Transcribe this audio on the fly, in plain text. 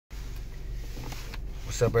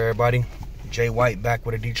What's up, everybody? Jay White back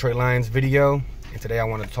with a Detroit Lions video, and today I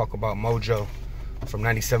want to talk about Mojo from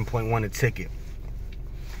 97.1 The Ticket.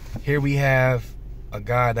 Here we have a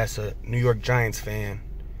guy that's a New York Giants fan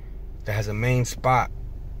that has a main spot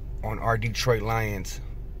on our Detroit Lions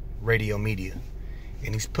radio media,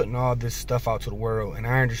 and he's putting all this stuff out to the world. And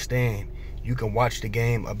I understand you can watch the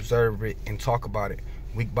game, observe it, and talk about it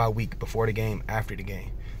week by week, before the game, after the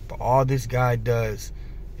game. But all this guy does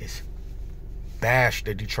is bash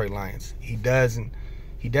the Detroit Lions. He doesn't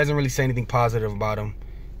really say anything positive about them,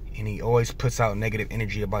 and he always puts out negative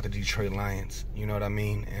energy about the Detroit Lions. You know what I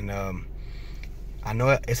mean? And I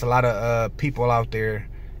know it's a lot of people out there,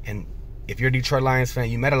 and if you're a Detroit Lions fan,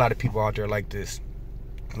 you met a lot of people out there like this.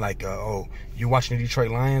 Like, oh, you're watching the Detroit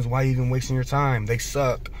Lions? Why are you even wasting your time? They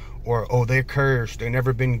suck. Or, oh, they're cursed. They've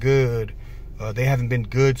never been good. They haven't been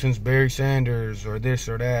good since Barry Sanders, or this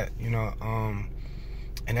or that, you know.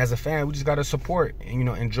 And as a fan, we just got to support and, you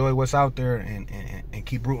know, enjoy what's out there and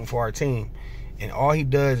keep rooting for our team. And all he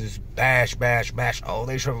does is bash. Oh,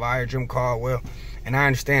 they should fire Jim Caldwell. And I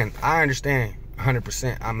understand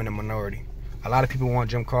 100%. I'm in the minority. A lot of people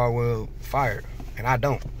want Jim Caldwell fired, and I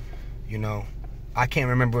don't. You know, I can't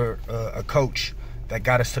remember a coach that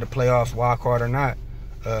got us to the playoffs, wild card or not,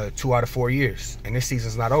 2 out of 4 years. And this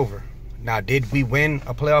season's not over. Now, did we win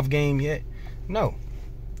a playoff game yet? No.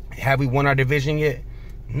 Have we won our division yet?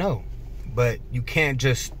 No. But you can't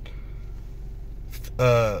just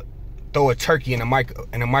throw a turkey in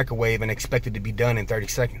a microwave and expect it to be done in 30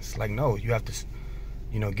 seconds. Like, no, you have to,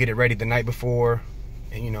 you know, get it ready the night before.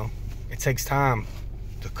 And, you know, it takes time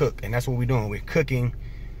to cook. And that's what we're doing. We're cooking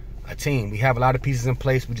a team. We have a lot of pieces in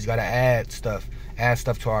place. We just got to add stuff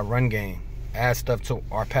to our run game, add stuff to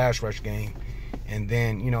our pass rush game, and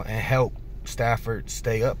then, you know, and help Stafford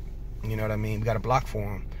stay up. You know what I mean? We got to block for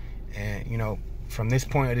him. And, you know, from this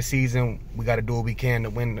point of the season, we got to do what we can to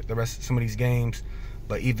win the rest of some of these games.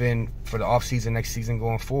 But even for the offseason, next season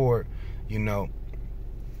going forward, you know,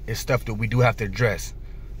 it's stuff that we do have to address.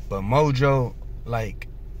 But Mojo, like,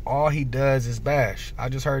 all he does is bash. I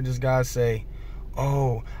just heard this guy say,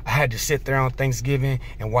 oh, I had to sit there on Thanksgiving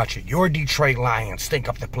and watch it. Your Detroit Lions stink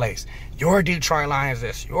up the place. Your Detroit Lions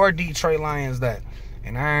this. Your Detroit Lions that.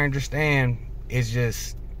 And I understand, it's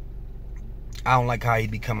just, I don't like how he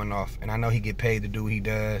be coming off. And I know he get paid to do what he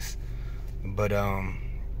does. But I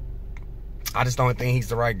just don't think he's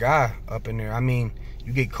the right guy up in there. I mean,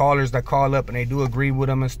 you get callers that call up and they do agree with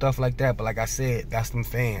him and stuff like that. But like I said, that's them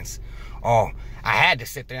fans. Oh, I had to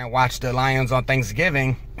sit there and watch the Lions on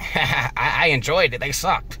Thanksgiving. I enjoyed it. They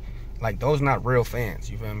sucked. Like, those not real fans.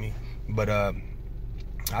 You feel me? But I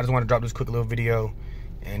just want to drop this quick little video.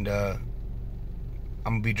 And I'm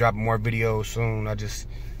going to be dropping more videos soon. I just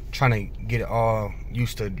trying to get it all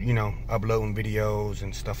used to, you know, uploading videos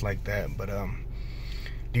and stuff like that. But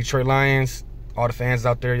Detroit Lions, all the fans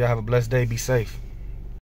out there, y'all have a blessed day. Be safe.